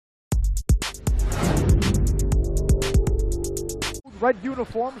red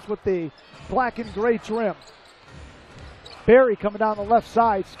uniforms with the black and gray trim. Berry coming down the left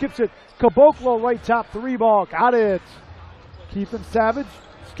side, skips it. Caboclo right top, 3 ball, got it. Keeping Savage,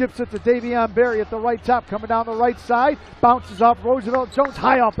 skips it to Davion Berry at the right top, coming down the right side, bounces off Roosevelt Jones,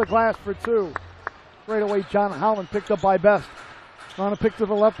 high off the glass for 2. Straight away, John Holland picked up by Best. On a pick to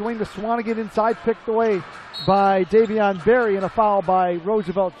the left wing to Swanigan inside, picked away by Davion Berry, and a foul by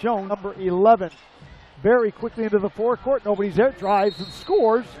Roosevelt Jones, number 11. Berry quickly into the forecourt, nobody's there, drives and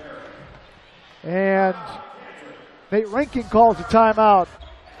scores. And Nate Rankin calls a timeout.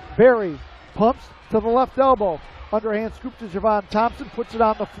 Berry pumps to the left elbow. Underhand scoop to Javon Thompson, puts it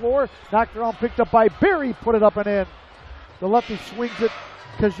on the floor. Knocked around, picked up by Berry, put it up and in. The lefty swings it,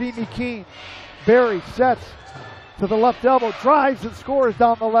 Kazemi Keene. Berry sets to the left elbow, drives and scores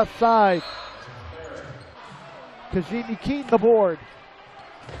down the left side. Kazemi Keene the board.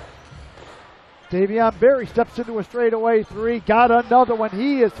 Davion Berry steps into a straightaway 3, got another one.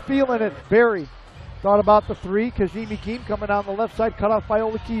 He is feeling it. Berry thought about the 3. Kazemi Keene coming down the left side, cut off by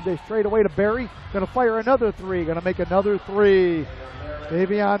Olakibe. Straight away to Berry, gonna fire another 3, gonna make another 3.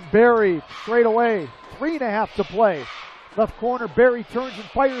 Davion Berry, straight away, 3.5 to play. Left corner, Berry turns and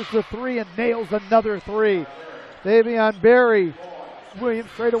fires the 3 and nails another 3. Davion Berry, Williams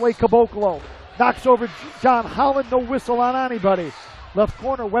straight away, Caboclo. Knocks over John Holland, no whistle on anybody. Left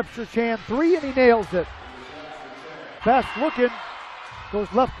corner, Webster Chan, 3 and he nails it. Fast looking, goes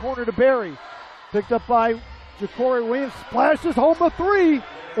left corner to Berry. Picked up by Ja'Cory Williams, splashes home a 3.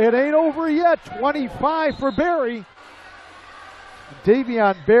 It ain't over yet, 25 for Berry.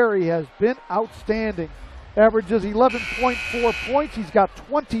 Davion Berry has been outstanding. Averages 11.4 points, he's got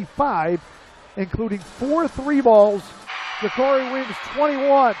 25, including 4 3-balls. Ja'Cory Williams,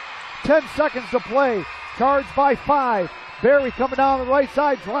 21, 10 seconds to play, charged by 5. Berry coming down the right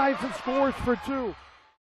side, drives and scores for 2.